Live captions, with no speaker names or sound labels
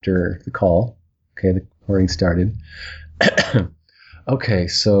after the call. Okay, the recording started. Okay,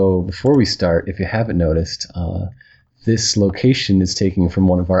 so before we start, if you haven't noticed, this location is taken from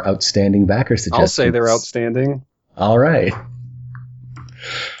one of our outstanding backer suggestions. I'll say they're outstanding. All right.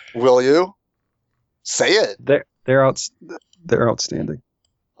 Will you? Say it. They're outstanding.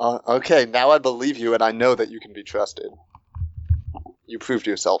 Okay, now I believe you, and I know that you can be trusted. You proved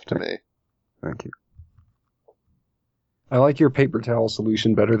yourself to me. Thank you. I like your paper towel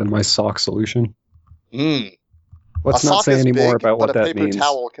solution better than my sock solution. Let's not say any more about what that means. But a paper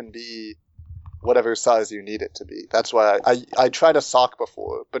towel can be whatever size you need it to be. That's why I tried a sock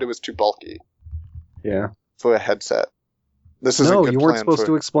before, but it was too bulky. Yeah. For a headset. This is no, a good you weren't plan supposed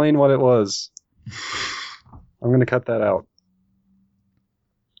to explain what it was. I'm going to cut that out.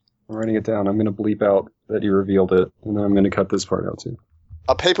 I'm writing it down. I'm going to bleep out that you revealed it, and then I'm going to cut this part out too.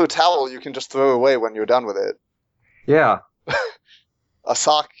 A paper towel you can just throw away when you're done with it. Yeah. A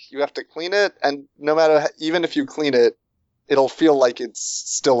sock, you have to clean it, and no matter, even if you clean it, it'll feel like it's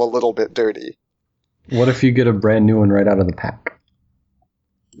still a little bit dirty. What if you get a brand new one right out of the pack?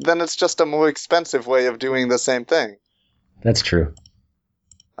 Then it's just a more expensive way of doing the same thing. That's true.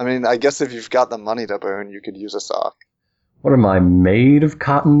 I mean, I guess if you've got the money to burn, you could use a sock. What am I, made of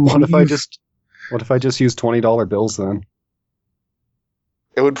cotton? What if I just use $20 bills then?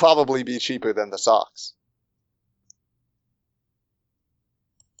 It would probably be cheaper than the socks.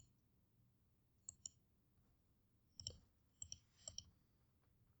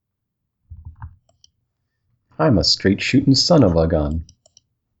 I'm a straight shooting son of a gun.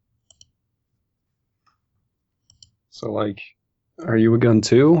 So, like, are you a gun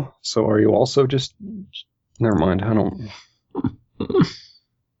too? So are you also just... Never mind, I don't...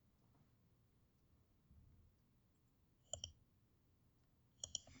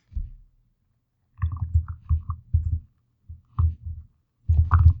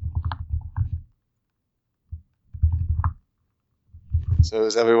 So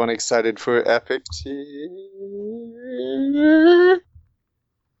is everyone excited for Epic Tea?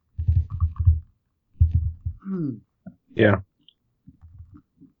 Yeah.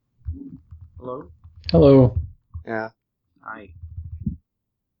 Hello? Hello. Yeah. Hi.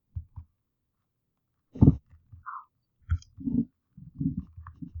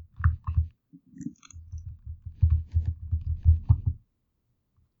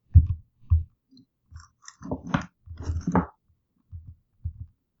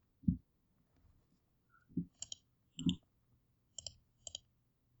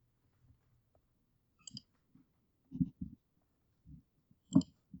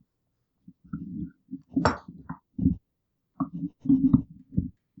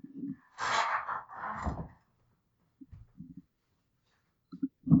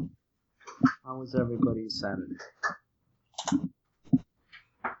 How was everybody's Saturday?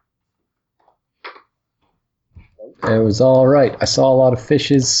 It was all right. I saw a lot of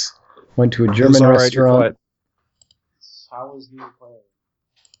fishes. Went to a German restaurant. How was the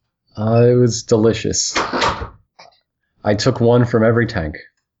play? It was delicious. I took one from every tank.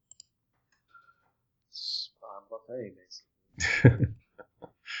 Buffet, basically.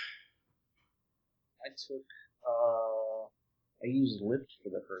 I used Lyft for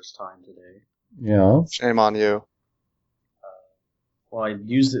the first time today. Yeah. Shame on you. Well, I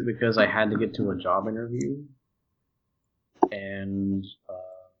used it because I had to get to a job interview, and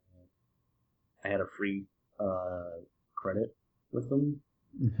I had a free credit with them.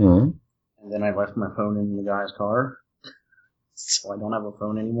 Mm-hmm. And then I left my phone in the guy's car, so I don't have a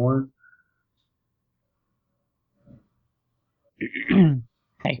phone anymore.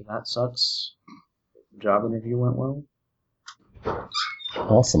 Hey. So that sucks. The job interview went well.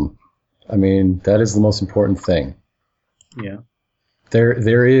 Awesome. I mean, that is the most important thing. Yeah.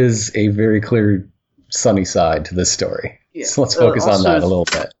 There is a very clear sunny side to this story. Yeah. So let's focus on that a little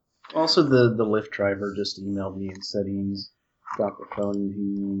bit. Also, the Lyft driver just emailed me and said he's got the phone and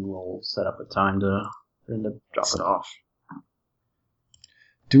he will set up a time to drop it off.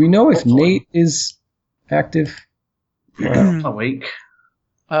 Do we know if Nate is active? Awake?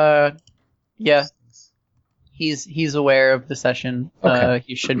 Yeah. He's aware of the session. Okay.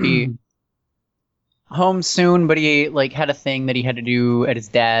 He should be home soon, but he had a thing that he had to do at his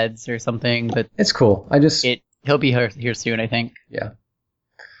dad's or something. But it's cool. he'll be here soon, I think. Yeah.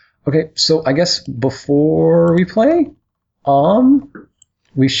 Okay, so I guess before we play,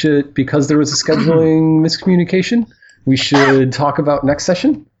 we should, because there was a scheduling miscommunication, we should talk about next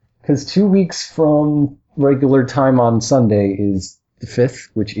session. Because 2 weeks from regular time on Sunday is the 5th,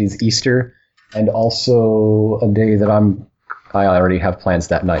 which is Easter, and also a day that I already have plans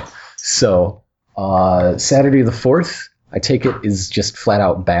that night. So Saturday the 4th, I take it is just flat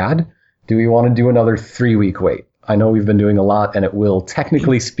out bad. Do we want to do another 3-week wait? I know we've been doing a lot, and it will,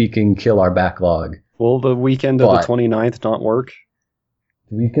 technically speaking, kill our backlog. Will the weekend of the 29th not work?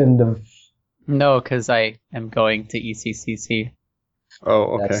 The weekend of... No, because I am going to ECCC.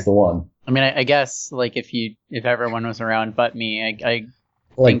 Oh, okay. That's the one. I mean, I guess like if everyone was around but me, I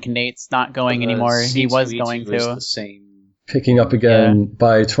think Nate's not going anymore. He was going to. Is the same. Picking up again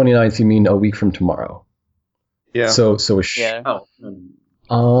by 29th, you mean a week from tomorrow? Yeah. So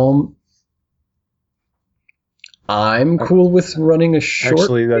I'm cool with running a short.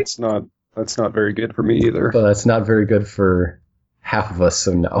 Actually, that's not very good for me either. But that's not very good for half of us,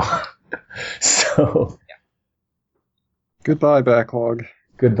 so no. So goodbye, backlog.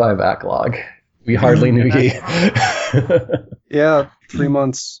 Goodbye, backlog. We hardly knew ye. Yeah, 3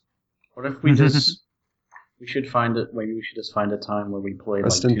 months. What if we just... We should find it. Maybe we should just find a time where we play.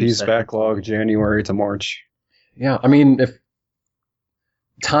 Rest like in 2 peace, sessions. backlog, January to March. Yeah, I mean, if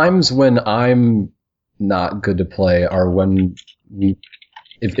times when I'm not good to play are when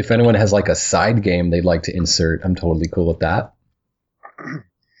if anyone has like a side game they'd like to insert, I'm totally cool with that.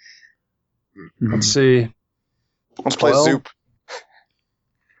 Let's see. Let's play Zoop.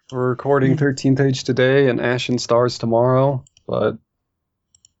 We're recording 13th Age today and Ashen Stars tomorrow, but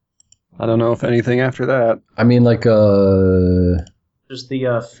I don't know if anything after that. I mean, like, Just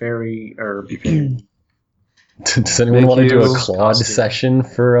the fairy or. Does anyone want to do a Claude costume. session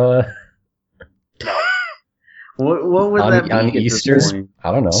for What would that be on at this Easter? point?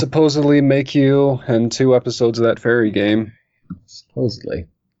 I don't know. Supposedly make you and 2 episodes of that fairy game. Supposedly.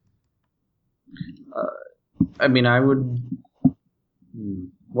 I mean, I would.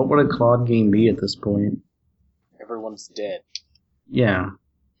 What would a Claude game be at this point? Everyone's dead. Yeah.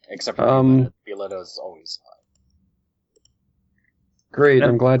 Except for Violetta. Violetta's always alive. Great,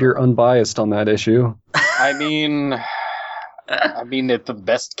 I'm glad you're unbiased on that issue. I mean, if the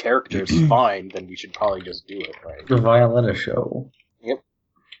best character is fine, then we should probably just do it, right? The Violetta show.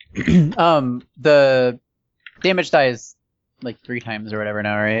 The damage dies like 3 times or whatever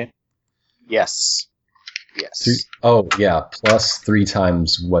now, right? Yes. Oh, yeah, plus 3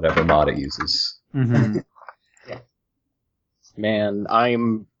 times whatever mod it uses. Mm-hmm. Man,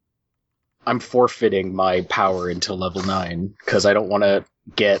 I'm forfeiting my power until level 9 because I don't want to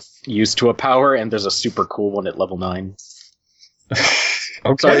get used to a power, and there's a super cool one at level 9.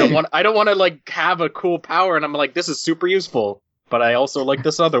 Okay. So I don't want to like have a cool power, and I'm like, this is super useful, but I also like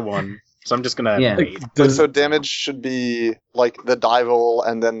this other one, so I'm just gonna wait. So damage should be like the die roll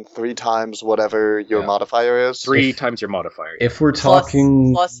and then 3 times whatever your modifier is. 3 times your modifier. If we're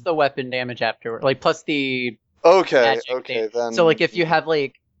talking... Plus the weapon damage afterward. Like, plus the... Okay, magic then... So, like, if you have,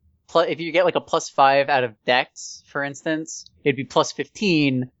 like... if you get, like, a plus 5 out of Dex, for instance, it'd be plus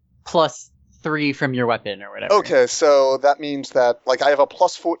 15 plus 3 from your weapon or whatever. Okay, so that means that, like, I have a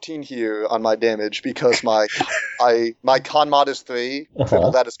plus 14 here on my damage because my con mod is 3,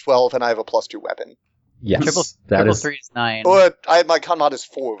 triple that is 12, and I have a plus 2 weapon. Yes, triple 3 is 9. Or my con mod is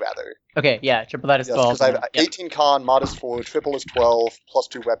 4, rather. Okay, yeah, triple that is 12. Because I have 18 con, mod is 4, triple is 12, plus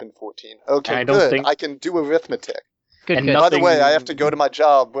 2 weapon 14. Okay, good. I can do arithmetic. Good. By the way, I have to go to my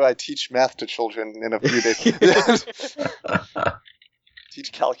job where I teach math to children in a few days.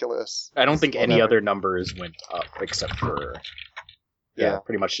 Teach calculus. I don't think any other numbers went up except for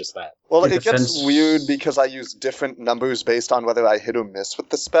pretty much just that. Well, it gets weird because I use different numbers based on whether I hit or miss with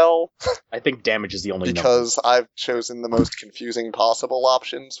the spell. I think damage is the only because number. I've chosen the most confusing possible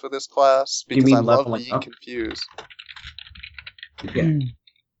options for this class because I love being confused. Yeah,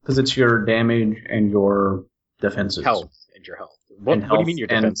 because it's your damage and your defenses. Health and your health. What do you mean your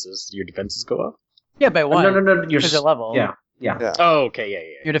defenses? Your defenses go up? Yeah, by 1. No. Your level. Yeah. Oh, okay, yeah.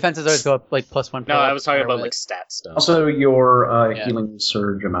 Your defenses always go up like plus 1. No, I was talking about like stat stuff. Also, your healing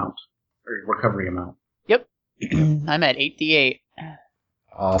surge amount or recovery amount. Yep. I'm at 8d8.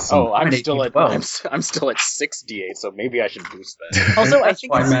 Awesome. Oh, I'm still at 68, so maybe I should boost that. Also, I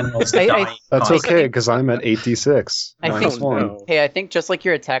think that's okay because I'm at 86. I think just like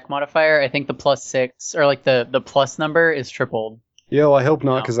your attack modifier, I think the plus 6 or like the plus number is tripled. Yo, I hope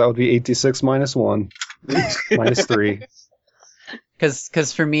not because that would be 86 minus 1 minus 3.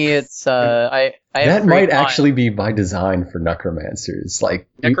 Because for me it's I that might actually be by design for necromancers. Like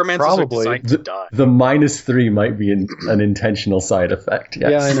necromancers probably are designed to die. The minus 3 might be an intentional side effect.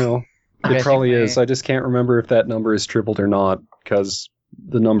 Yes. Yeah, I know. It probably is. I just can't remember if that number is tripled or not because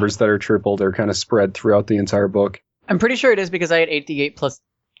the numbers that are tripled are kind of spread throughout the entire book. I'm pretty sure it is because I had 8d8 plus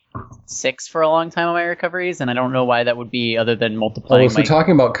 6 for a long time on my recoveries, and I don't know why that would be other than multiplying. If we're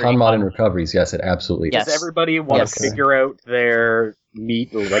talking about con mod and recoveries, yes, it absolutely is. Does everybody want to figure out their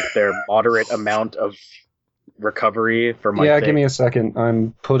moderate amount of recovery for my give me a second.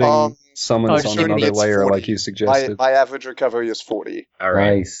 I'm putting summons on Shooting another it's layer 40. like you suggested. My average recovery is 40. All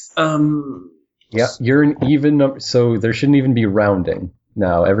right. Nice. Yeah, You're an even number, so there shouldn't even be rounding.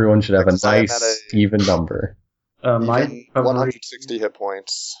 Now everyone should have a Because I'm nice at even number. my Even 160 hit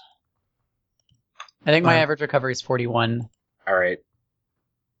points. I think my average recovery is 41. All right.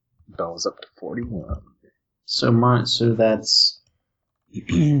 Bell's up to 41. So that's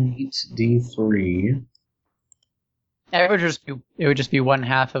 8d3. It would just be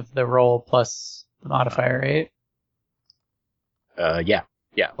 1/2 of the roll plus the modifier, right? Yeah.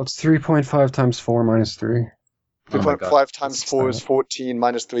 What's 3.5 times 4 minus 3? 3.5 times 4 is 14,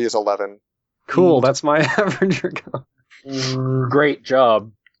 minus 3 is 11. Cool, that's my average recovery. Great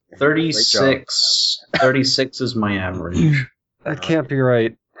job. 36. 36 is my average. That can't be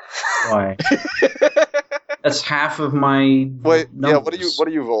right. Why? That's half of my. Wait, numbers. what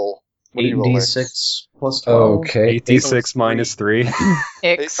do you roll? What do you roll, 8d6 plus 12. Okay. 86 minus 3.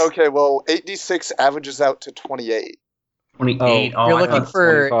 X. Okay, well, 8d6 averages out to 28. 28. Oh, You're I looking thought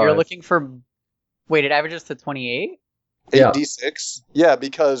for. 25. You're looking for. Wait, it averages to 28. Yeah. 8d6? Yeah,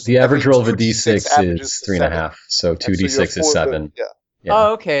 because The average every roll of a 2d6 d6 averages is to 3.5, so 2d6 is 7. Yeah. Yeah.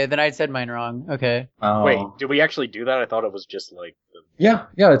 Oh, okay. Then I said mine wrong. Okay. Oh. Wait, did we actually do that? I thought it was just like Yeah,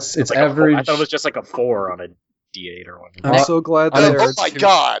 it's like average. I thought it was just like a 4 on a D8 or one. I'm so glad Oh, that Oh my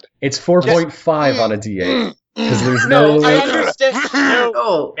god! It's 4.5 on a d8 because there's no. No, I understand. No,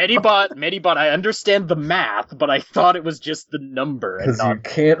 Oh. Medibot, I understand the math, but I thought it was just the number and Because you not.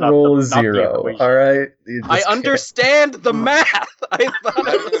 can't not roll the- a not the 0. equation. All right. You just I can't. understand the math. I thought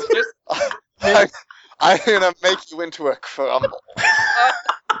it was just. I'm gonna make you into a crumble.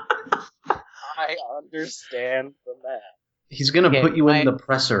 I understand the math. He's gonna Okay, put you in I- the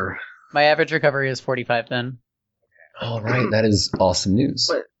presser. My average recovery is 45 then. All right, that is awesome news.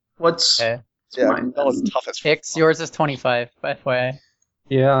 What? What's Okay. Yeah, mine? that was tough as fuck. X, yours is 25, by FYI.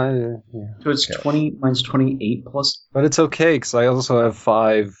 Yeah. So it's Okay. 20 minus 28 plus. But it's okay, because I also have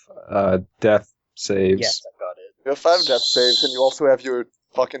 5 death saves. Yes, I got it. You have 5 death saves, and you also have your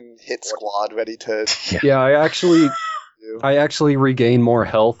fucking hit squad ready to Yeah, I do. actually regain more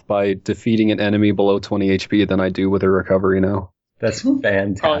health by defeating an enemy below 20 HP than I do with a recovery now. That's That's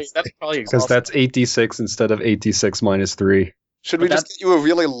fantastic. probably Because exhausting. that's 8d6 instead of 8d6 minus 3. Should we But just get you a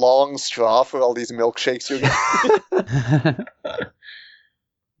really long straw for all these milkshakes you're getting?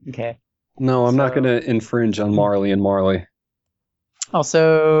 Okay. No, I'm not So- going to infringe on Marley and Marley.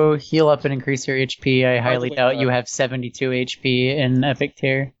 Also, heal up and increase your HP. I highly way, doubt you have 72 HP in Epic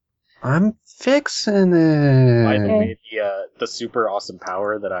Tier. I'm fixing By the it. way, the super awesome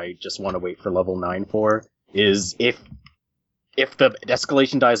power that I just want to wait for level 9 for is if the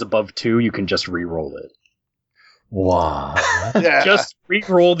escalation die is above 2, you can just re-roll it. Wow. Yeah. Just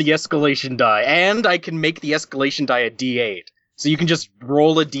re-roll the escalation die, and I can make the escalation die a D8. So you can just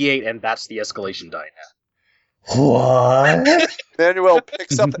roll a D8, and that's the escalation die now. What? Manuel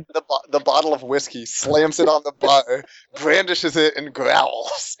picks up the bottle of whiskey, slams it on the bar, brandishes it, and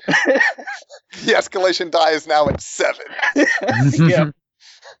growls. The escalation die is now at 7. Yeah.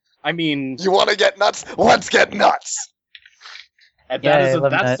 I mean, You want to get nuts? Let's get nuts! and Yeah, I that's love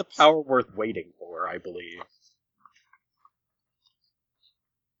the nuts. power worth waiting for, I believe.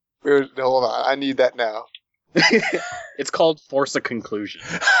 Hold on, I need that now. It's called Force a Conclusion.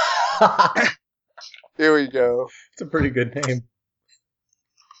 Here we go. It's a pretty good name.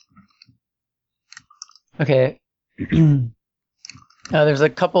 Okay. There's a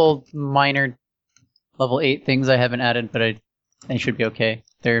couple minor level 8 things I haven't added, but I should be okay.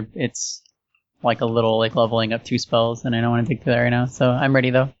 It's like a little like leveling up 2 spells, and I don't want to dig through that right now. So I'm ready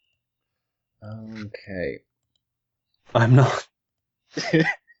though. Okay. I'm not.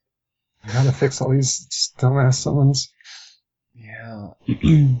 I gotta fix all these dumbass summons. Yeah.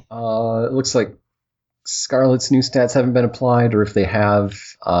 It looks like Scarlet's new stats haven't been applied, or if they have,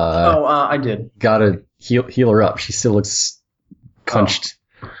 I did. gotta heal her up. She still looks punched.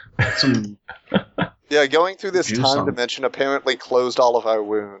 Some. Yeah, going through this Do time something. dimension apparently closed all of our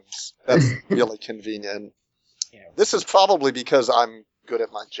wounds. That's really convenient. Yeah. This is probably because I'm good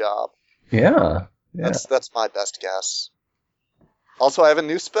at my job. Yeah. That's my best guess. Also, I have a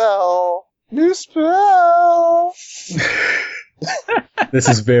new spell. New spell. This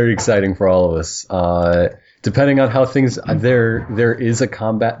is very exciting for all of us. Depending on how things, there is a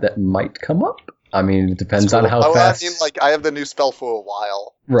combat that might come up. I mean, it depends on how fast. I mean, like, I have the new spell for a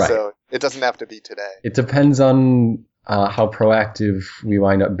while, Right. so it doesn't have to be today. It depends on how proactive we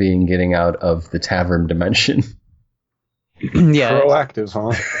wind up being getting out of the tavern dimension. Yeah. Proactive,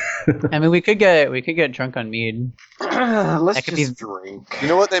 huh? I mean, we could get drunk on mead. Let's That could just be- drink. You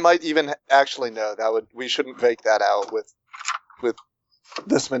know what? They might even actually know. We shouldn't fake that out with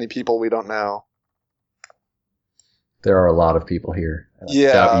this many people we don't know. There are a lot of people here. I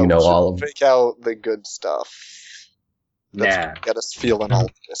Yeah, doubt you know we should all of them. fake out the good stuff. That's Nah. gonna get us feeling all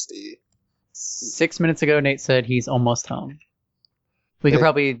twisty. 6 minutes ago, Nate said he's almost home. We could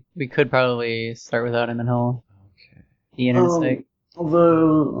probably start without him, and he'll be in his site.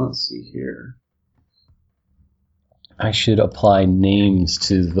 Although, let's see here. I should apply names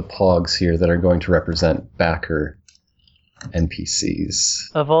to the pogs here that are going to represent backer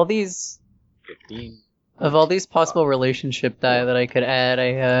NPCs. Of all these 15. possible relationship die that I could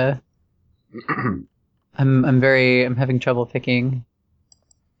add, I'm having trouble picking.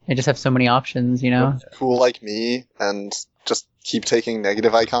 I just have so many options, you know. Cool like me, and just keep taking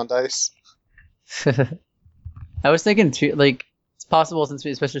negative icon dice. I was thinking too, like it's possible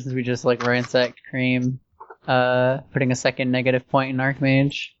especially since we just like ransacked Cream, putting a second negative point in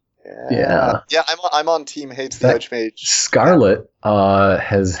Archmage. Yeah. Yeah, I'm on team hates the Archmage. Scarlet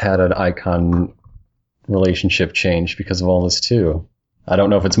has had an icon relationship change because of all this too. I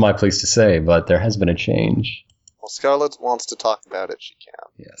don't know if it's my place to say, but there has been a change. Well, Scarlet wants to talk about it. She can.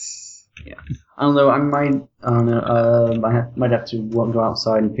 Yes. I don't know. I might have to go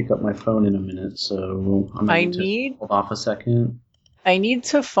outside and pick up my phone in a minute. So I need to hold off a second. I need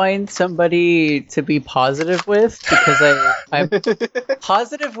to find somebody to be positive with because I'm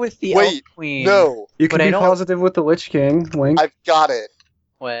positive with the Elf Queen. No, You can But I be don't- positive with the Lich King. Wink. I've got it.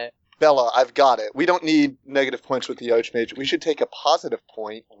 What? Bella, I've got it. We don't need negative points with the Archmage. We should take a positive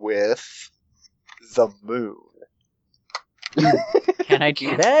point with the moon. Can I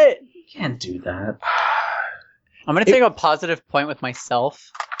do that? You can't do that. I'm gonna take a positive point with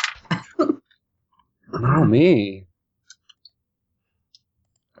myself. Oh, me.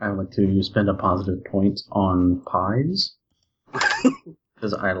 I would like to spend a positive point on pies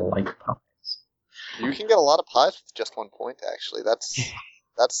because I like pies. You can get a lot of pies with just 1 point. Actually, that's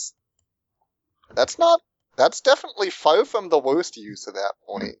definitely far from the worst use of that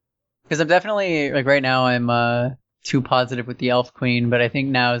point. Because I'm definitely like right now I'm too positive with the Elf Queen, but I think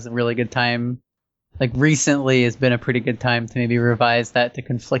now is a really good time. Like recently has been a pretty good time to maybe revise that to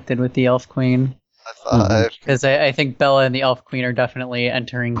conflicted with the Elf Queen. Because I think Bella and the Elf Queen are definitely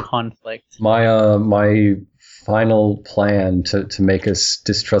entering conflict. My final plan to make us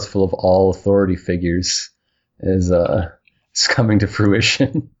distrustful of all authority figures is coming to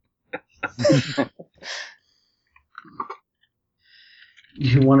fruition.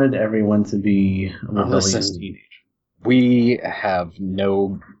 You wanted everyone to be a rebellious Listen. teenager. We have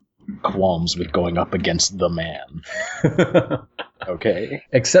no qualms with going up against the man. Okay?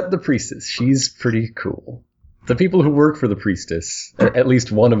 Except the priestess. She's pretty cool. The people who work for the priestess, at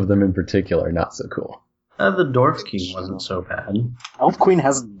least one of them in particular, not so cool. The Dwarf King wasn't so bad. Elf Queen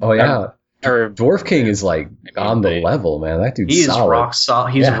has... Oh yeah, Or Dwarf King is like on the level, man. That dude's He is solid. rock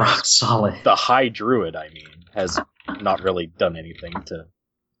solid. He's Yeah. rock solid. the High Druid, I mean, has not really done anything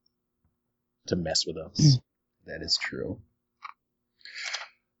to mess with us. That is true.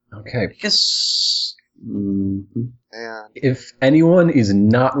 Okay. I guess. Man, If anyone is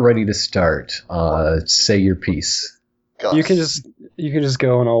not ready to start, say your piece. Gus. You can just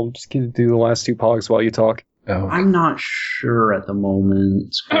go, and I'll just do the last two pogs while you talk. Oh. I'm not sure at the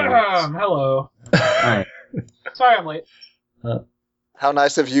moment. Hello. Hi. Sorry I'm late. How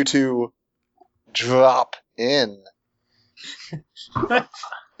nice of you to drop in.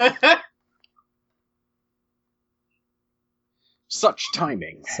 Such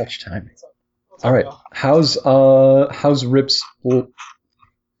timing. Such timing. What's All up, right. y'all? How's Rip's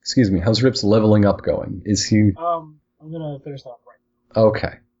leveling up going? Is he I'm gonna finish that up right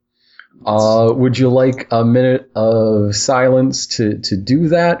okay? Would you like a minute of silence to do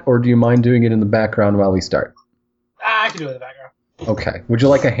that, or do you mind doing it in the background while we start? now. I can do it in the background. Okay. Would you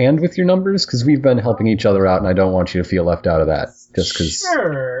like a hand with your numbers? Because we've been helping each other out, and I don't want you to feel left out of that. Just because.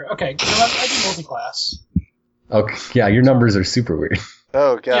 Sure. Okay. So I do multi-class. Okay. Yeah, your numbers are super weird.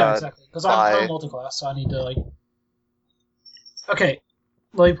 Oh god. Yeah, exactly. Because I'm Bye. multi-class, so I need to like. Okay.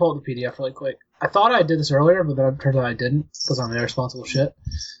 Let me pull up the PDF really quick. I thought I did this earlier, but then it turns out I didn't because I'm irresponsible shit.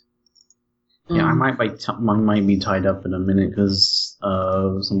 Yeah, I might be tied up in a minute because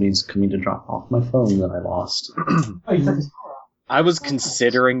somebody's coming to drop off my phone that I lost. Oh, you took his power out. I was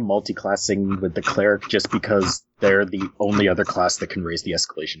considering multi-classing with the cleric just because they're the only other class that can raise the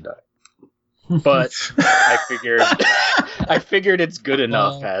escalation die. But I figured it's good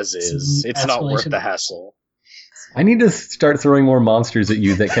enough as is. It's not worth escalation. the hassle. I need to start throwing more monsters at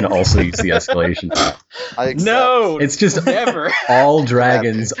you that can also use the escalation path. I accept. No, It's just never. all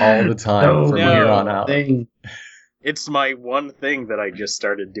dragons all the time from here on out. It's my one thing that I just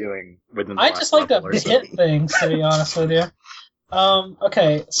started doing within the I last just like to level or so. hit things, to be honest with you.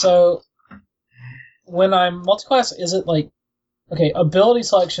 Okay, so when I'm multiclass, is it like, okay, ability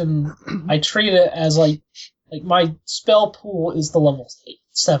selection, I treat it as like my spell pool is the level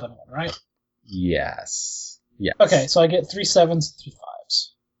 7 one, right? Yes. Okay, so I get 3 7s and 3 5s.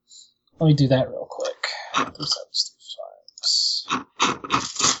 Let me do that real quick. 3 7s, 3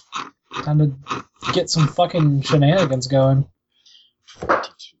 5s. Time to get some fucking shenanigans going.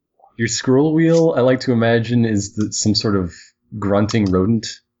 Your scroll wheel, I like to imagine, is some sort of grunting rodent.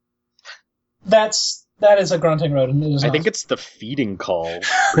 That is a grunting rodent. It is I not. think it's the feeding call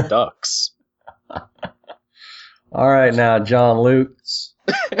for ducks. All right, now, John Luke.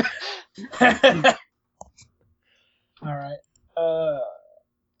 All right.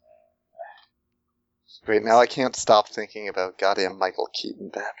 Wait, now I can't stop thinking about goddamn Michael Keaton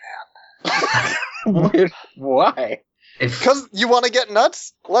Batman. Why? Because you want to get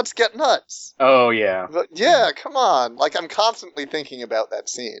nuts? Let's get nuts. Oh, yeah. But yeah, come on. Like, I'm constantly thinking about that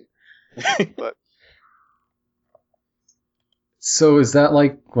scene. But So is that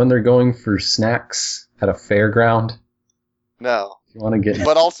like when they're going for snacks at a fairground? no. You want to get...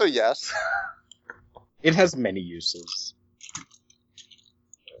 But also, yes. It has many uses.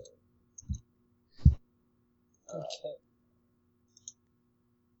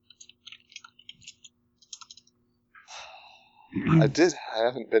 I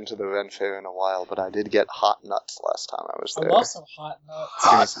haven't been to the Ren Fair in a while, but I did get hot nuts last time I was I there. love some hot nuts.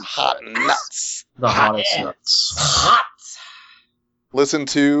 Give me some hot nuts. The hottest nuts. Hot! Listen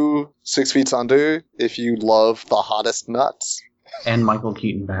to 6 Feet Under if you love the hottest nuts. And Michael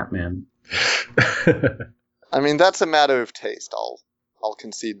Keaton Batman. I mean, that's a matter of taste. I'll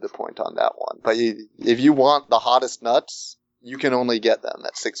concede the point on that one. But if you want the hottest nuts, you can only get them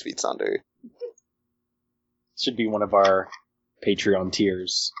at 6 Feet Under. Should be one of our Patreon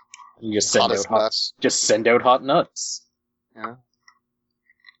tiers. You just send Hottest out hot nuts. Just send out hot nuts. Yeah.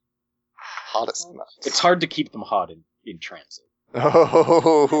 Hottest nuts. It's hard to keep them hot in transit.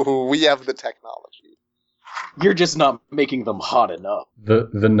 Oh, we have the technology. You're just not making them hot enough. the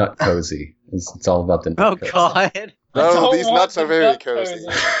nut cozy. It's all about the nut Oh cozy. god. I No, don't these want nuts the are very nut cozy.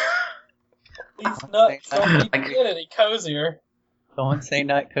 These nuts don't get any cozier. Don't say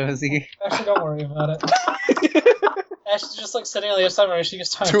not cozy. Actually, don't worry about it. Ashley's just like sitting on the other side where she gets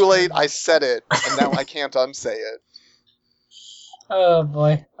time. Too late, I said it, and now I can't unsay it. Oh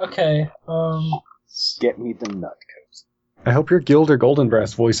boy. Okay. Get me the nut cozy. I hope your Gilder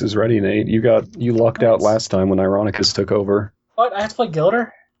Goldenbrass voice is ready, Nate. You lucked out last time when Ironicus took over. What? I have to play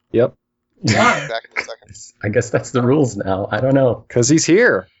Gilder? Yep. Why? Back in a second. I guess that's the rules now. I don't know. Because he's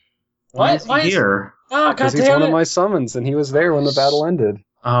here. Why is he is here? Oh Because god he's damn one it! of my summons, and he was there when the battle ended.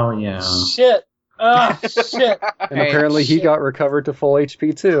 Oh, yeah. Shit. Oh shit. And Hey, apparently he shit. got recovered to full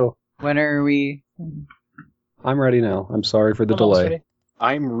HP too. When are we? I'm ready now. I'm sorry for the I'm almost delay. ready.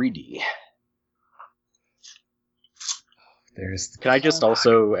 I'm ready. There's Can I just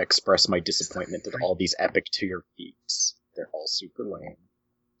also express my disappointment at all these epic tier feats? They're all super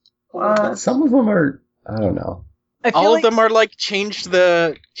lame. some of them are. I don't know. I feel All like of them are like change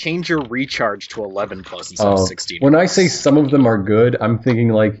your recharge to 11 plus instead of 16. When I say some of them are good, I'm thinking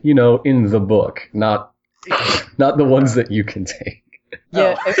like in the book, not the ones that you can take.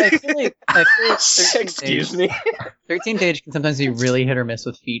 Yeah, I feel like 13 Excuse page, me. 13 page can sometimes be really hit or miss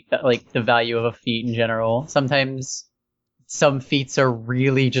with feat, like the value of a feat in general. Sometimes some feats are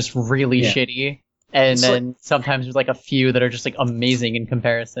really Yeah. shitty, and It's then sometimes there's like a few that are just like amazing in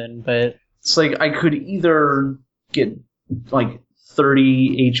comparison. But It's like I could either get like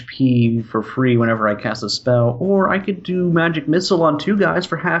 30 HP for free whenever I cast a spell, or I could do Magic Missile on 2 guys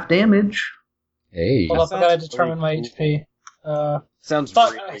for half damage. Hey, Hold up, I gotta sounds determine my pretty HP. Sounds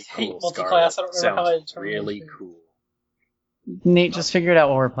Fuck, really I hate cool. multi-class. Scarlet. I don't remember how I Sounds determine really anything. cool. Nate, just figure it out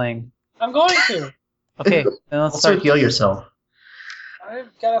while we're playing. I'm going to. Okay, then let's Also start. heal yourself. I've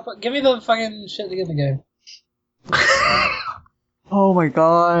gotta give me the fucking shit to get in the game. Oh my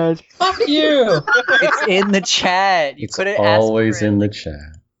god, Fuck you! it's in the chat. You it's couldn't ask always for it. in the chat.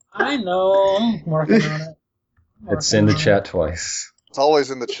 I know. I'm working on it. It's in the chat twice. It's always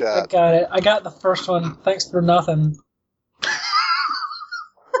in the I chat. got it. I got the first one. Thanks for nothing.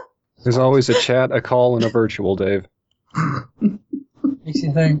 There's always a chat, a call, and a virtual, Dave. Makes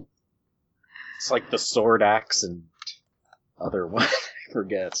you think. It's like the sword axe and other one. I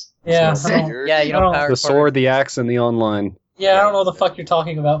forget. Yeah. So I don't, weird. Yeah, you I don't don't- power The sword, the axe, and the online. yeah, I don't know what the fuck you're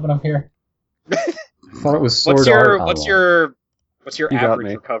talking about, but I'm here. thought it was Sword Art. What's your You got average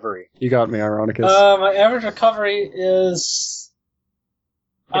me. recovery? You got me, Ironicus. My average recovery is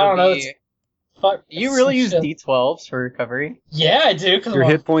I don't know. Fuck. You really use shit. D12s for recovery? Yeah, I do. Cause Your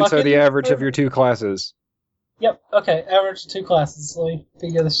I'm hit points are fucking- the average of your 2 classes. Yep. Okay. Average 2 classes. Let me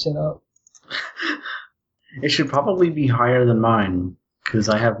figure this shit out. It should probably be higher than mine, because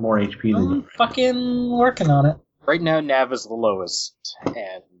I have more HP than I'm you. fucking working on it. Right now, Nav is the lowest,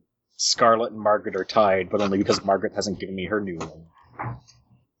 and Scarlet and Margaret are tied, but only because Margaret hasn't given me her new one.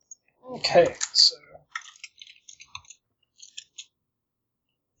 Okay. So.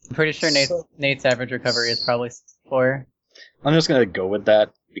 I'm pretty sure Nate's average recovery is probably 64. I'm just gonna go with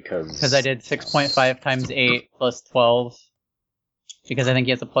that because I did 6.5 times 8 plus 12. Because I think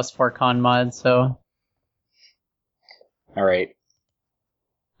he has a +4 con mod, so... All right.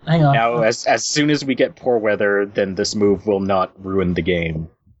 Hang on. Now, as soon as we get poor weather, then this move will not ruin the game.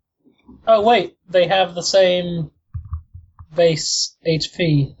 Oh wait, they have the same base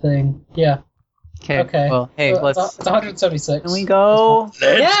HP thing. Yeah. Okay. Well, hey, It's let's... 176. Can we go?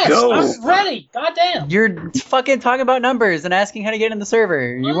 Yes, I'm ready. Goddamn. You're fucking talking about numbers and asking how to get in the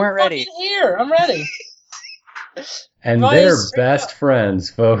server. You weren't ready. Fucking here. I'm ready. And Guys, they're straight best up. friends,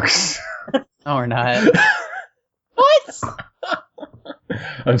 folks. No, we're not. What?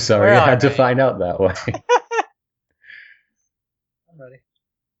 I'm sorry, We're I had to alright. find out that way. I'm ready.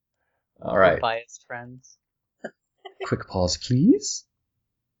 All right. Biased friends. Quick pause, please.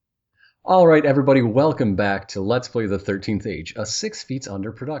 All right, everybody, welcome back to Let's Play the 13th Age, a 6 Feet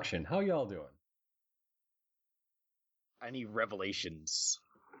Under production. How y'all doing? I need revelations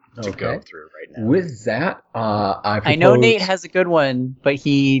to go through right now. With that, I know Nate has a good one, but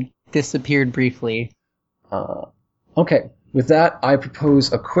he disappeared briefly. Okay, with that, I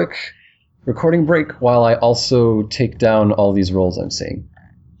propose a quick recording break while I also take down all these rolls I'm seeing.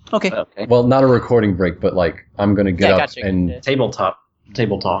 Okay. Okay. Well, not a recording break, but like I'm gonna get Yeah, up gotcha. and Table talk.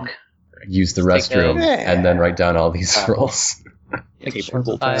 use the Just take a- restroom and then write down all these rolls.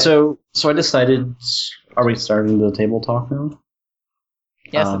 Table. So I decided. Are we starting the table talk now?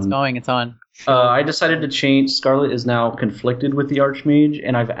 Yes, it's going. It's on. I decided to change. Scarlet is now conflicted with the Archmage,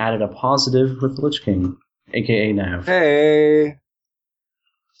 and I've added a positive with the Lich King, aka Nav. Hey!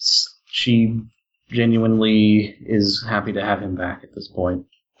 She genuinely is happy to have him back at this point.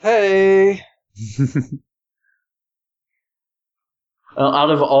 Hey! Out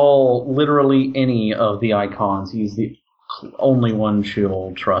of literally any of the icons, he's the only one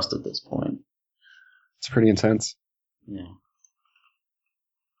she'll trust at this point. It's pretty intense. Yeah.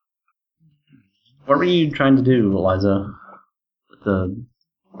 What were you trying to do, Eliza?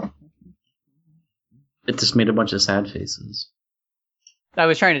 It just made a bunch of sad faces. I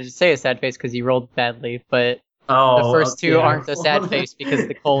was trying to say a sad face because you rolled badly, but Oh, the first two yeah. aren't a sad face because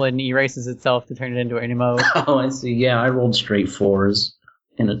the colon erases itself to turn it into an emote. Oh, I see. Yeah, I rolled straight 4s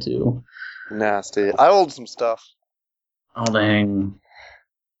and a 2. Nasty. I rolled some stuff. Oh, dang.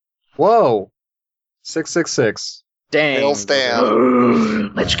 Whoa! 666. Dang. Hail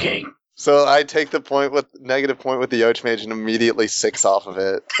Stan. Lich King. So I take the negative point with the Archmage and immediately 6 off of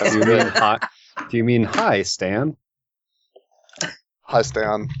it. That's Do you mean good. hi? Do you mean hi, Stan? Hi,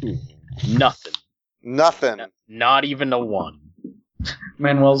 Stan. Nothing. Nothing. Not even a 1.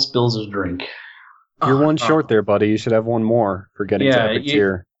 Manuel spills his drink. You're one short there, buddy. You should have one more for getting to Yeah, epic you-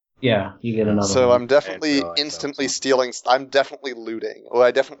 tier. Yeah, you get another So one. I'm definitely And so I instantly thought so. stealing. I'm definitely looting. Or I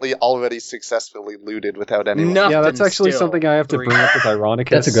definitely already successfully looted without anyone. No. Yeah, that's Nothing actually still. something I have to bring up with Ironicus.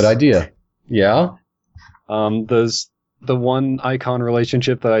 That's a good idea. Yeah? There's the one icon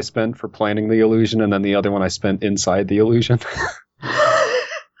relationship that I spent for planning the illusion, and then the other one I spent inside the illusion.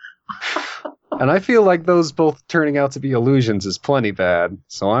 And I feel like those both turning out to be illusions is plenty bad,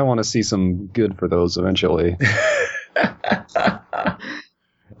 so I want to see some good for those eventually.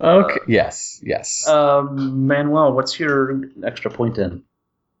 Okay. Yes. Manuel, what's your extra point in?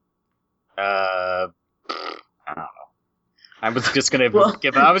 I don't know. I was just gonna Well-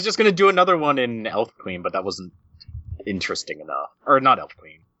 I was just gonna do another one in Elf Queen, but that wasn't interesting enough. Or not Elf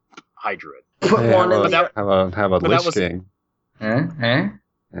Queen, High Druid. Put Hey, one in but the... have a but that Lich was- King. Eh?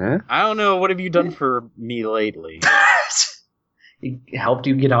 Eh? I don't know. What have you done for me lately? It helped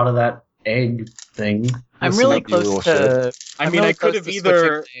you get out of that egg thing. I'm Listen really up, you little close to. I I'm mean, really I could close have to either.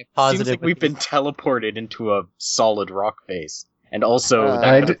 switching to Seems positive like we've with been teleported into a solid rock face, and also that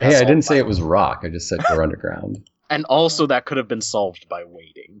I could have been I solved didn't say by- it was rock. I just said we're underground. And also that could have been solved by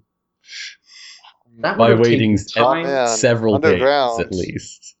waiting. That By would have waiting taken time. Man, several days underground. at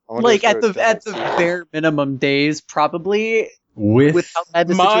least. I wonder like if at the there's- bare minimum days, probably With how bad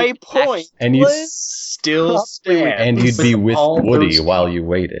the My situation point and you was. still Probably stands. and you'd be with all Woody those- while you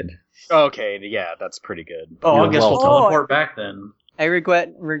waited. Okay, yeah, that's pretty good. Oh, I guess we'll welcome. teleport back then. I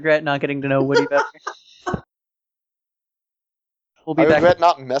regret not getting to know Woody better. We'll be I back. regret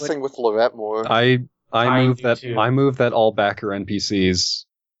not messing with Lorette more. I move do that too. I move that all backer NPCs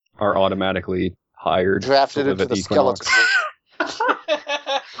are automatically hired. Drafted to live into at the Equinox.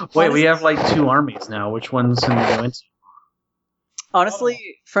 skeleton. Wait, we have like 2 armies now. Which ones can we go into?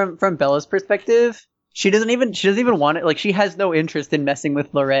 Honestly, from Bella's perspective, she doesn't even want it. Like, she has no interest in messing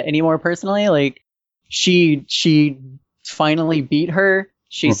with Lorette anymore. Personally, like, she finally beat her.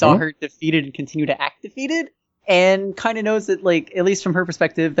 She saw her defeated and continue to act defeated, and kind of knows that, like, at least from her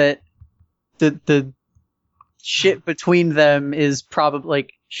perspective, that the shit between them is probably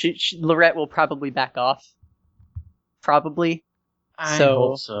like Lorette will probably back off. Probably. I So-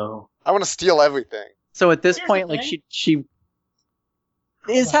 hope so. I want to steal everything. So at this Here's point, the like, thing. she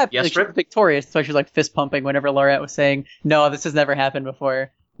is happy. Yes, Like, she's Rip? victorious. So she was like fist pumping whenever Lorette was saying, "No, this has never happened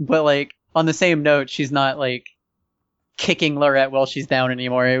before." But like on the same note, she's not like kicking Lorette while she's down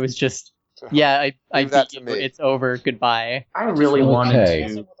anymore. It was just, yeah, I Leave that beat to you. me. It's over. Goodbye. I really Okay. wanted Messing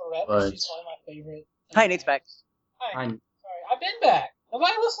to. with Lorette, but- she's one of my favorite. Hi, Nate's back. Hi. I- Sorry, I've been back.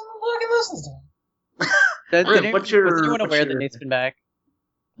 Nobody listens to him. Rip, what's your- was anyone what's aware that your- Nate's been back?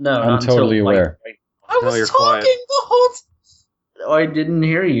 No, I'm not totally until, like, aware. I was you're talking quiet. the whole time. I didn't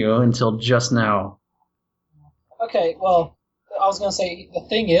hear you until just now. Okay, well, I was gonna say the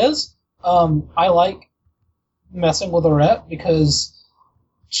thing is, I like messing with Lorette because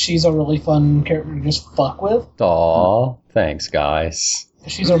she's a really fun character to just fuck with. Aw, thanks, guys.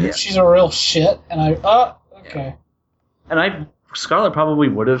 She's a real shit, and okay. And Scarlet probably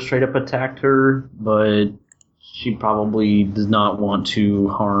would have straight up attacked her, but she probably does not want to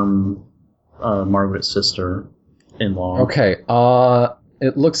harm Margaret's sister-in-law. Okay,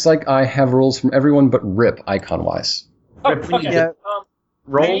 it looks like I have rules from everyone but Rip, icon-wise. Rip, we need Okay. Yeah. to-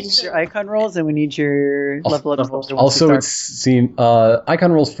 Rolls. Your icon rolls, and we need your level up. level- spells once we Also, start. it's seem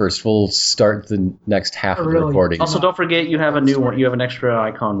icon rolls first. We'll start the next half of the Really? recording. Also, don't forget you have a new one. You have an extra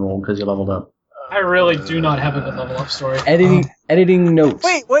icon roll because you leveled up. I really do not have a good level up story. Editing notes.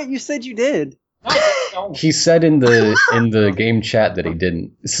 Wait, what? You said you did. No, I don't. He said in the game chat that he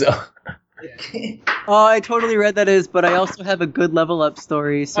didn't. So Oh, I totally read that but I also have a good level up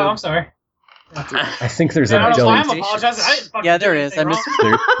story. So Oh, I'm sorry. I think there's I a don't know why I'm don't. apologizing. I didn't fucking Yeah, do there is. anything I'm just-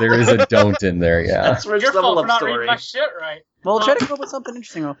 wrong. There is a don't in there. Yeah. That's Rip's Your level fault for up not story. reading my shit right. well, try to come up with something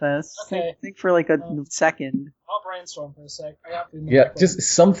interesting real fast. Okay. Think for like a second. I'll brainstorm for a sec. I got to Yeah, just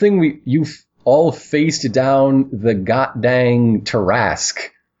something you all faced down the goddamn Tarask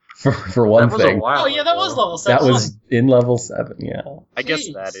for one That was a thing. while Oh yeah, that was ago. level 7. That was in level 7. Yeah. I guess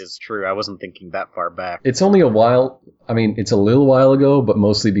Jeez. that is true. I wasn't thinking that far back. It's only a while. I mean, it's a little while ago, but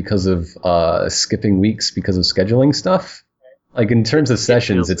mostly because of skipping weeks because of scheduling stuff. Like in terms of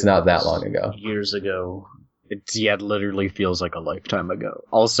sessions, it's not that long ago. Years ago. It literally feels like a lifetime ago.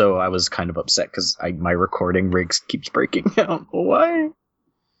 Also, I was kind of upset because my recording rig keeps breaking. I don't know why.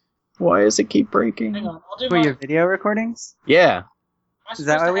 Why does it keep breaking? Hang on, I'll do For my. your video recordings? Yeah. Is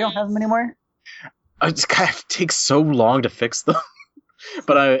that why we don't have them anymore? It kind of takes so long to fix them.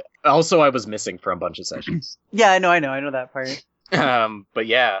 But I was missing for a bunch of sessions. Yeah, I know that part. But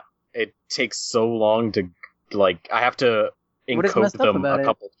yeah, it takes so long to, like, I have to What is encode messed up them about a it?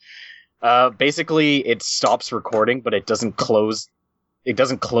 couple. Basically, it stops recording, but it doesn't close. It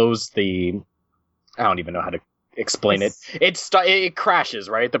doesn't close the. I don't even know how to explain it. It crashes,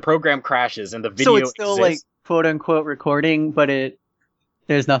 right? The program crashes, and the video So it's still like exists. quote unquote recording, but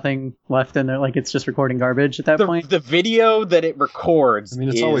there's nothing left in there. Like it's just recording garbage at that point. The video that it records. I mean,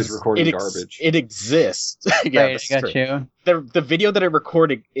 it's always recording it garbage. It exists. Yeah, Right, that's I got true. you. The video that it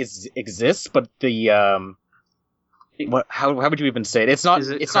recorded exists, but the how would you even say it? It's not. Is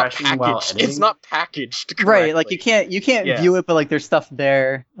it It's not crashing while packaged. editing? It's not packaged. Right, like correctly. you can't Yeah. view it, but like there's stuff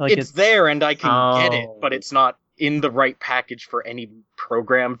there. Like it's there, and I can get it, Oh. but it's not in the right package for any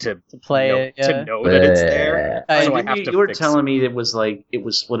program to play know, it. Yeah. to know that it's there. I- So I Didn't have you, to you were fix telling me it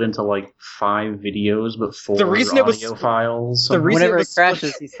was split into like 5 videos, but 4 The reason it was- audio files. the reason Whenever it it was split-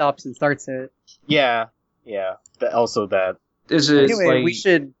 crashes, he stops and starts it. Yeah. Also that. Is it Anyway, like we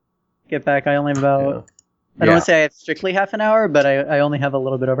should get back. I only have about. Yeah. I don't want to say I have strictly half an hour, but I only have a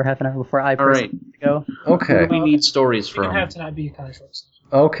little bit over half an hour before I all right? personally need to go. Who Okay. do we need stories We can from? have tonight be a kind of short session.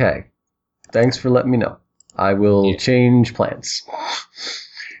 Okay. Thanks for letting me know. I will change plans.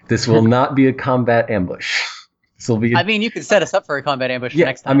 This will not be a combat ambush. This will be. I mean, you could set us up for a combat ambush Yeah,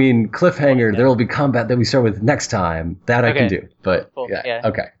 next time. I mean, cliffhanger. There will be combat that we start with next time. That I can Okay. do. But Cool, yeah, yeah.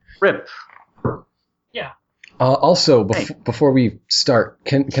 okay. Rip. Also, before we start,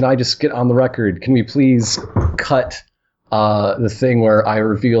 can I just get on the record? Can we please cut the thing where I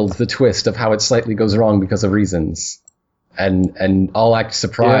revealed the twist of how it slightly goes wrong because of reasons. And I'll act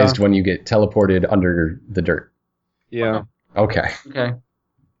surprised when you get teleported under the dirt. Yeah. Okay. Okay.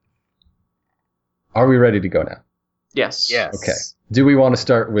 Are we ready to go now? Yes. Yes. Okay. Do we want to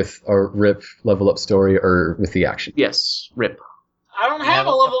start with our RIP level up story or with the action? Yes. Rip. I don't have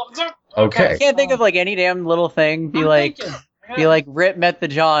a level up. Okay. I can't think of like any damn little thing. Be like Rip met the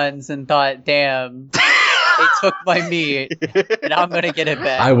Johns and thought, damn, they took my meat, and I'm gonna get it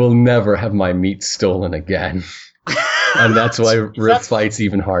back. I will never have my meat stolen again. And that's why Rip fights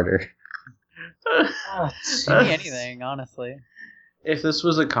even harder. Maybe anything, honestly. If this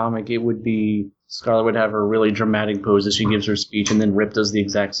was a comic, it would be Scarlet would have her really dramatic pose as she gives her speech, and then Rip does the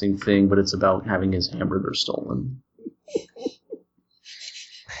exact same thing, but it's about having his hamburger stolen.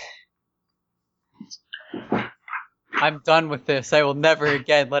 I'm done with this. I will never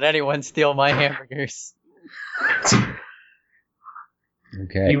again let anyone steal my hamburgers.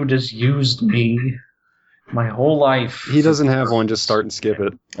 Okay. You just used me my whole life. He doesn't have one, just start and skip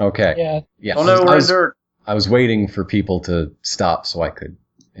it. Okay. Yeah. Yes. Oh no, we're in dirt. I was waiting for people to stop so I could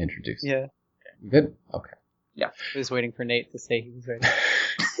introduce. Yeah. Good? Okay. I was waiting for Nate to say he was ready.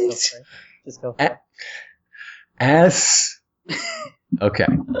 Go for it. Just go for it. As... Okay.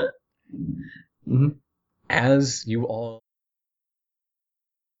 Mm-hmm. As you all...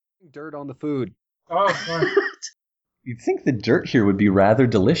 Dirt on the food. Oh, sorry. You'd think the dirt here would be rather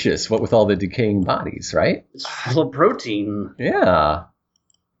delicious, what with all the decaying bodies, right? It's full of protein, Yeah.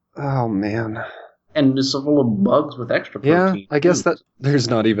 Oh, man. and it's full of bugs with extra Yeah, protein. I guess that there's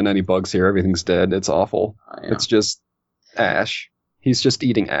not even any bugs here. Everything's dead. It's awful. Yeah. It's just ash. He's just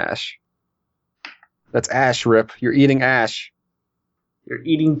eating ash. That's ash, Rip. You're eating ash. You're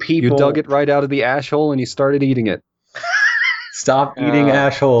eating people. You dug it right out of the ash hole and you started eating it. Stop eating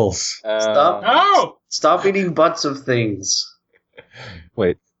ash holes. Stop. No! Stop eating butts of things.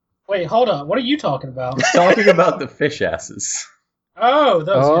 Wait. Wait, hold on. What are you talking about? Talking about the fish asses. Oh,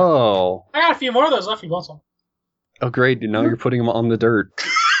 those. Yeah. Oh. I got a few more of those left if you want some. Oh, great. Now you're putting them on the dirt.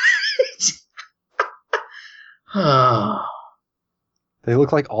 They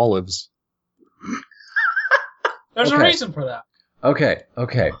look like olives. There's a Okay. reason for that. Okay.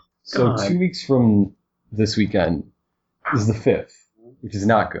 So God. 2 weeks from this weekend is the 5th, which is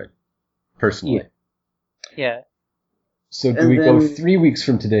not good, personally. Yeah. So do And we go then- 3 weeks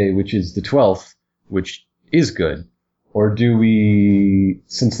from today, which is the 12th, which is good? Or do we,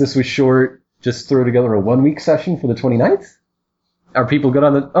 since this was short, just throw together a 1 week session for the 29th? Are people good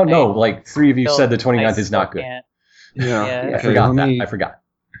on the... Oh, no, Hey, like 3 of you Still, said the 29th I is not still good. can't. Yeah. Yeah. I Okay, forgot let that. me- I forgot.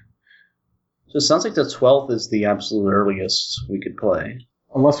 So it sounds like the 12th is the absolute earliest we could play.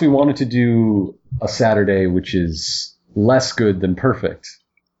 Unless we wanted to do a Saturday, which is less good than perfect,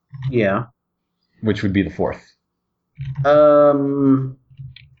 Yeah. which would be the 4th. I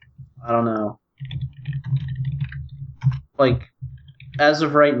don't know. Like, as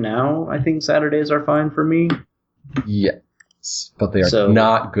of right now, I think Saturdays are fine for me. Yes, but they are So-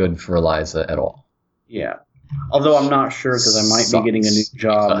 not good for Eliza at all. Yeah. Although I'm not sure because I might be getting a new Sucks.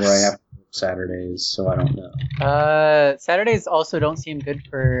 job where I have to work Saturdays, so I don't know. Saturdays also don't seem good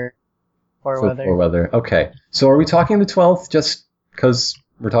for poor weather. For weather. Okay. So are we talking the 12th just because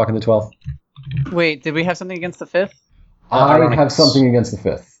we're talking the 12th? Wait, did we have something against the 5th? I Ironic. have something against the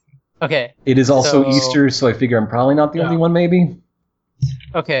 5th. Okay. It is also So- Easter, so I figure I'm probably not the Yeah. only one, maybe.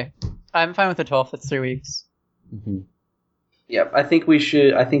 Okay. I'm fine with the 12th. It's 3 weeks. Mm-hmm. Yep, I think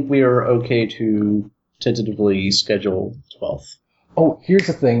we are okay to tentatively schedule 12th. Oh, here's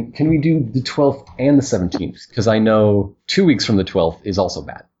the thing. Can we do the 12th and the 17th? Because I know 2 weeks from the 12th is also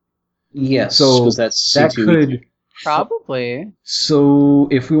bad. Yes, So because that's that C2 could... Probably. So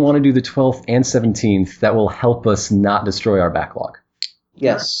if we want to do the 12th and 17th, that will help us not destroy our backlog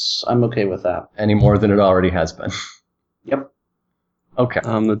Yes, I'm okay with that. any more than it already has been. Yep. Okay.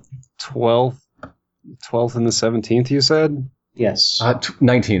 The 12th and the 17th, you said? Yes.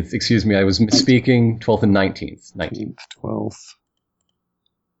 19th, excuse me, I was misspeaking. 12th and 19th. 19th. 12th.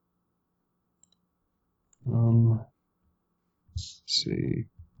 Let's see.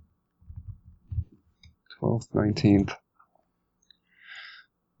 12th, 19th.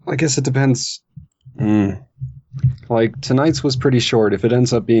 I guess it depends. Like, tonight's was pretty short. If it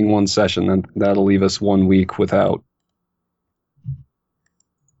ends up being one session, then that'll leave us 1 week without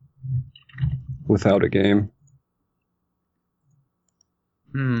a game.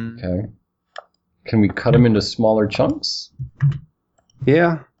 Okay. Can we cut them into smaller chunks?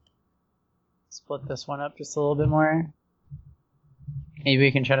 Yeah. Split this one up just a little bit more. Maybe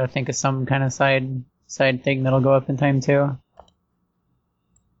we can try to think of some kind of side thing that'll go up in time too.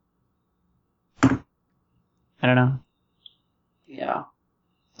 I don't know. yeah.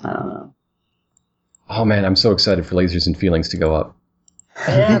 I don't know. Oh man, I'm so excited for Lasers and Feelings to go up.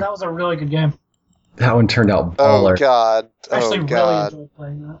 Yeah, that was a really good game. That one turned out Oh baller. god. I actually Oh really god. enjoyed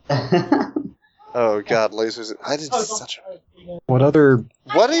playing that. Oh god, lasers. I did Oh, such a... What other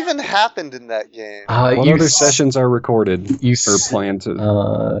What even happened in that game? what You other s- sessions are recorded you or s- planned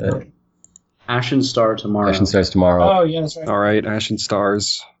to? Ashen Star tomorrow. Action starts tomorrow. Oh, yeah, that's right. All right, Ashen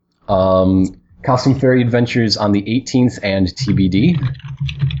Stars. Costume Fairy Adventures on the 18th and TBD.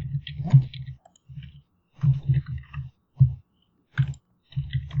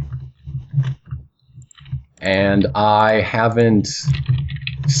 And I haven't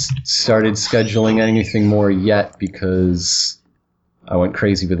started scheduling anything more yet because I went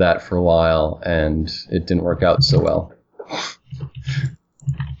crazy with that for a while and it didn't work out so well.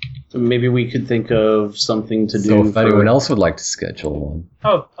 So maybe we could think of something to do. So if for- anyone else would like to schedule one,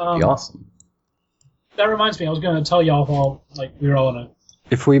 Oh, it'd be awesome. that reminds me. I was going to tell y'all while we were all in a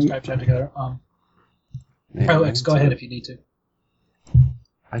If we, Skype chat together. X, go ahead if you need to.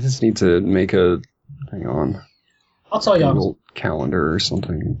 I just need to make a. Hang on. I'll tell y'all. Google Calendar or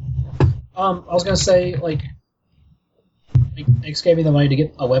something. I was going to say, X gave me the money to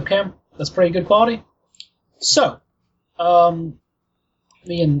get a webcam. That's pretty good quality. So,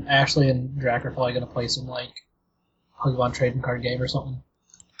 me and Ashley and Drac are probably going to play some, Pokemon trading card game or something.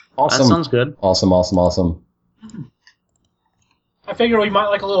 Awesome. That sounds good. Awesome. I figure we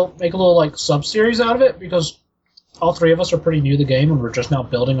might make a little sub-series out of it, because all three of us are pretty new to the game and we're just now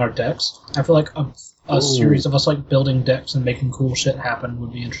building our decks. I feel like a series of us building decks and making cool shit happen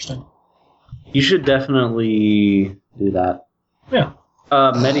would be interesting. You should definitely do that. Yeah.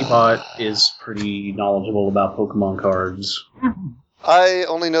 Medibot is pretty knowledgeable about Pokemon cards. I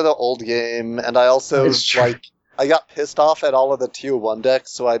only know the old game, and I also, It's true. I got pissed off at all of the Tier 1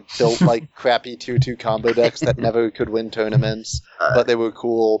 decks, so I built, crappy Tier 2 combo decks that never could win tournaments, but they were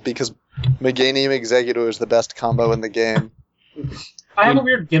cool, because Meganium Executor is the best combo in the game. I have a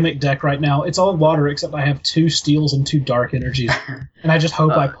weird gimmick deck right now. It's all water, except I have 2 steels and 2 dark energies. And I just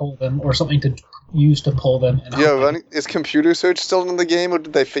hope I pull them, or something to use to pull them. And Is Computer Search still in the game, or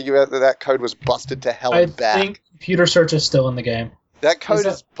did they figure out that code was busted to hell I and back? think Computer Search is still in the game. That code Is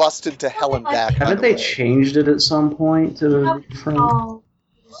that- is busted to hell and back. by Haven't the they way. changed it at some point to from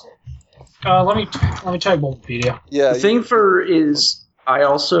Let me check Wikipedia. Yeah, The thing is, I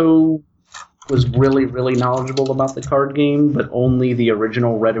also was really, really knowledgeable about the card game, but only the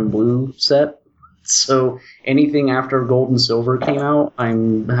original Red and Blue set. So anything after Gold and Silver came out, I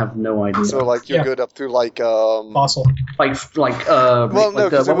have no idea. so you're Yeah. good up through Fossil. what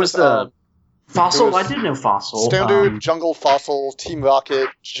was the Fossil? it was I did know Fossil. Standard, Jungle, Fossil, Team Rocket,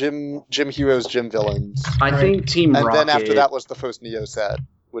 Gym Heroes, Gym Villains, I think Team and Rocket. then after that was the first Neo set,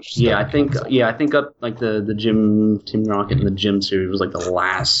 which I think up the Gym Team Rocket and the Gym series was the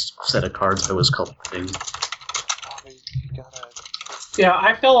last set of cards I was collecting. Yeah,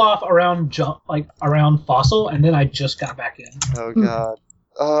 I fell off around Fossil, and then I just got back in. Oh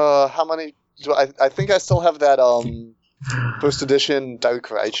god. How many? I think I still have that first edition Dark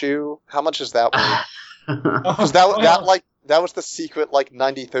Raichu. How much is that worth? Because that was the secret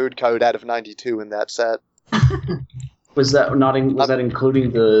 93rd code out of 92 in that set. Was that that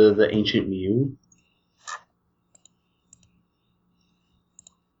including the Ancient Mew?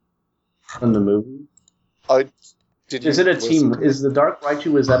 In the movie? Is it a team? Is the Dark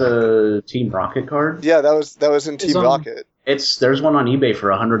Raichu? Is that a Team Rocket card? Yeah, that was in Team Rocket. There's one on eBay for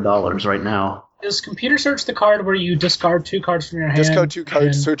 $100 right now. Is Computer Search the card where you discard 2 cards from your hand? Discard 2 cards,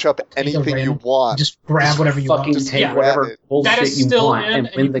 and search up anything you want. just grab whatever you want. Fucking Just take grab whatever it. bullshit That is you still want in, and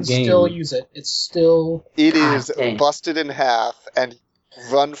and win you the can game. still use it. It's still... It is dang. busted in half, and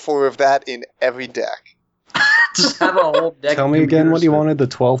run 4 of that in every deck. Just have a whole deck. Tell of me again what you computers. wanted, the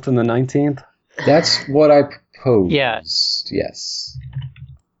 12th and the 19th? That's what I proposed. Yeah. Yes.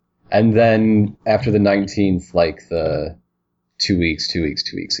 And then after the 19th, the 2 weeks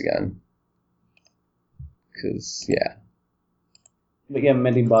again. Because, yeah. But yeah,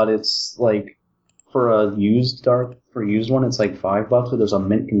 Medibot, it's for a used one, it's $5, but there's a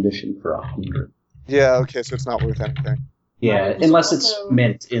mint condition for 100. Yeah, okay, so it's not worth anything. Yeah, Right, unless so it's also-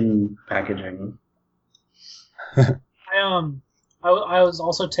 mint in packaging. I was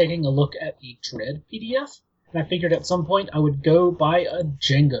also taking a look at the Dread PDF, and I figured at some point I would go buy a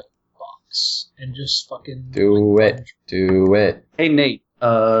Jenga box and just fucking... Do it. Hey Nate,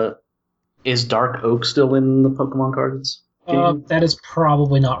 is Dark Oak still in the Pokemon cards? That is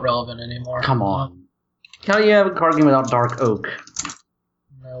probably not relevant anymore. Come on. How do you have a card game without Dark Oak?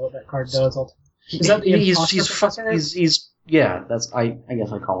 Know what that card does. Is that the Imposter Professor? That's I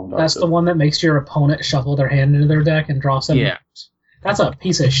guess I call him Dark That's Oak. the one that makes your opponent shuffle their hand into their deck and draw 7. Yeah. That's a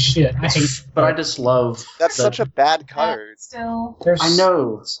piece of shit. I hate. But I just love. That's such a bad card. Still. There's, I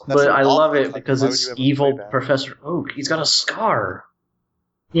know, but an I awful love it card. because Why would it's you ever evil play that? Professor Oak. He's got a scar.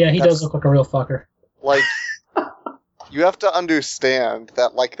 Yeah, he That's- does look like a real fucker. Like, you have to understand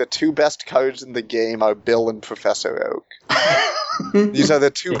that, like, the two best cards in the game are Bill and Professor Oak. These are the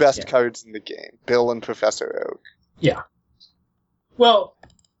two best Yeah. cards in the game, Bill and Professor Oak. Well,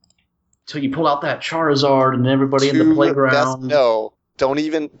 So you pull out that Charizard and everybody in Two the playground.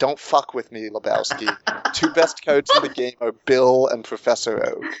 don't fuck with me, Lebowski. Two best cards in the game are Bill and Professor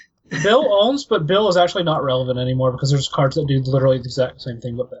Oak. Bill owns, but Bill is actually not relevant anymore because there's cards that do literally the exact same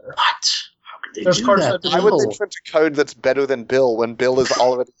thing but better. What? How could they There's do cards that? that- Why would they Bill? print a card that's better than Bill when Bill is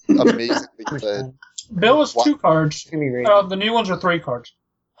already amazingly good? Bill is What? 2 cards. It's gonna be great. The new ones are 3 cards.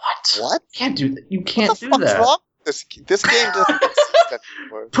 What? What? You can't do that. You What can't the do fuck's that. wrong with this game doesn't exist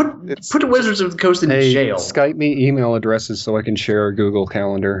anymore. It's- Put Wizards of the Coast in Hey, jail. Skype me email addresses so I can share a Google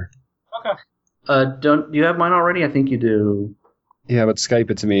Calendar. Okay. Do you have mine already? I think you do. Yeah, but Skype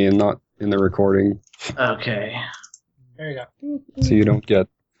it to me and not in the recording, Okay. There you go. so you don't get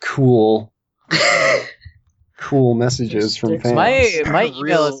cool messages from Dicks. fans. My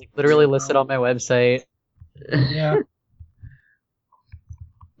email is literally listed on my website. Yeah.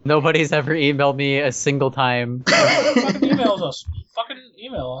 Nobody's ever emailed me a single time. Fucking email us.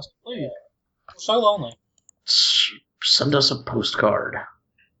 Please. We're so lonely. Send us a postcard.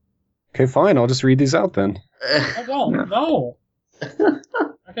 Okay, fine. I'll just read these out then. I don't. Yeah. No.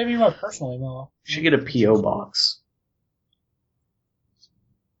 I gave you my personal email. Should get a PO box.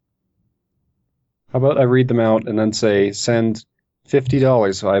 How about I read them out and then say send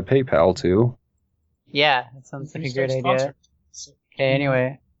 $50 via PayPal to? Yeah, that sounds like a great idea. Sponsor. Okay,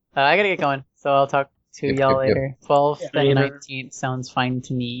 anyway, I gotta get going, so I'll talk to Yep, y'all yep, yep. later. 12th Yeah. and Later. 19th sounds fine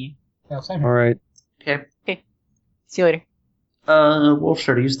to me. Yeah, same All here. right. Okay. See you later.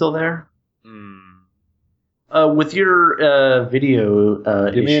 Wolfshirt, are you still there? With your video,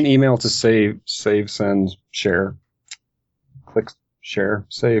 Give me an email to save, send, share. Click, share,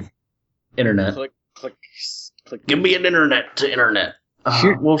 save. internet. Click. Give me an internet to internet.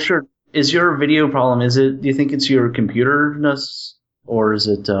 Here- Wolfshirt, is your video problem? Do you think it's your computerness, or is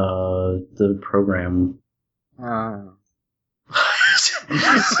it the program? Can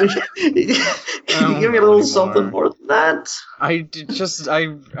you give me a little something more than that?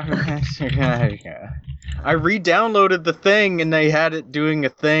 I re-downloaded the thing and they had it doing a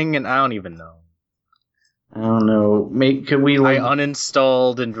thing and I don't even know. I don't know. Could we I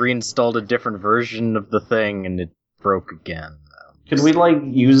uninstalled and reinstalled a different version of the thing and it broke again. could we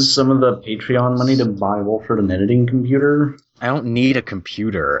use some of the Patreon money to buy Wolford an editing computer? I don't need a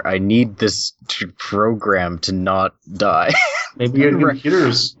computer. I need this program to not die. Maybe your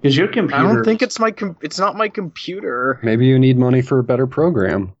computers, because your computer. I don't think it's it's not my computer. Maybe you need money for a better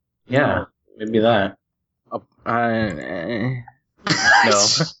program. Yeah, maybe that. No.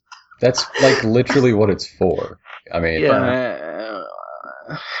 That's like literally what it's for. I mean, Yeah.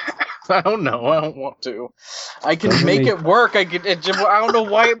 I don't know. I don't want to. I can Doesn't make make- it work. I don't know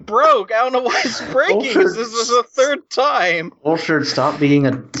why it broke. I don't know why it's breaking. This is the third time. Wolford, stop being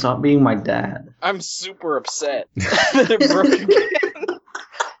my dad. I'm super upset that it broke again.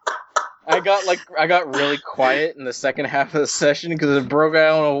 I got really quiet in the second half of the session because it broke. I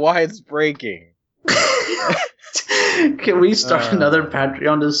don't know why it's breaking. Can we start another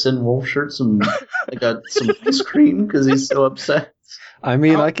Patreon to send Wolfshirt some ice cream because he's so upset? I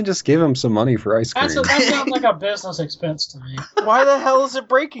mean, I can just give him some money for ice cream. That sounds like a business expense to me. Why the hell is it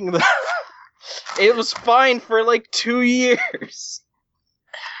breaking though? It was fine for like 2 years.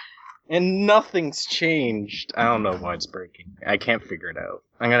 And nothing's changed. I don't know why it's breaking. I can't figure it out.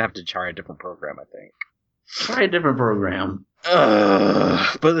 I'm gonna have to try a different program, I think. Try a different program.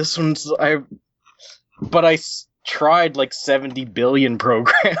 But this one's I tried like 70 billion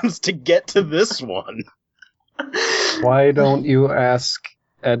programs to get to this one. Why don't you ask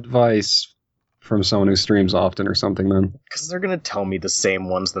advice from someone who streams often or something then? Because they're gonna tell me the same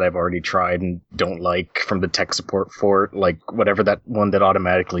ones that I've already tried and don't like from the tech support for it, like whatever that one that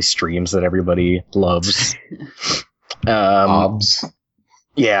automatically streams that everybody loves. OBS.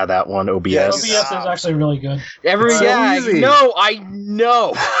 Yeah, that one, OBS. Yes. OBS is actually really good. It's so easy. I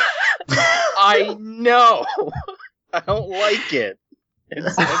know. I know. I don't like it.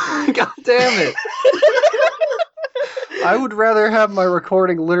 It's God damn it! I would rather have my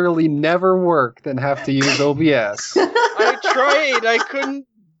recording literally never work than have to use OBS. I tried. I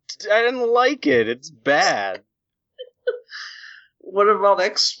didn't like it. It's bad. What about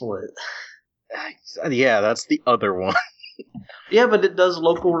XSplit? Yeah, that's the other one. Yeah, but it does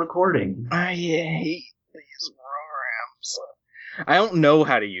local recording. I hate these I don't know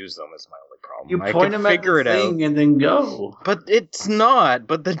how to use them. Is my only problem. You I point can them at figure the it out, thing and then go. but it's not.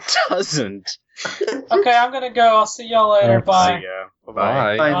 But that doesn't. Okay, I'm gonna go. I'll see y'all later. Bye. See ya.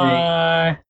 Bye. Bye, Nate. Bye.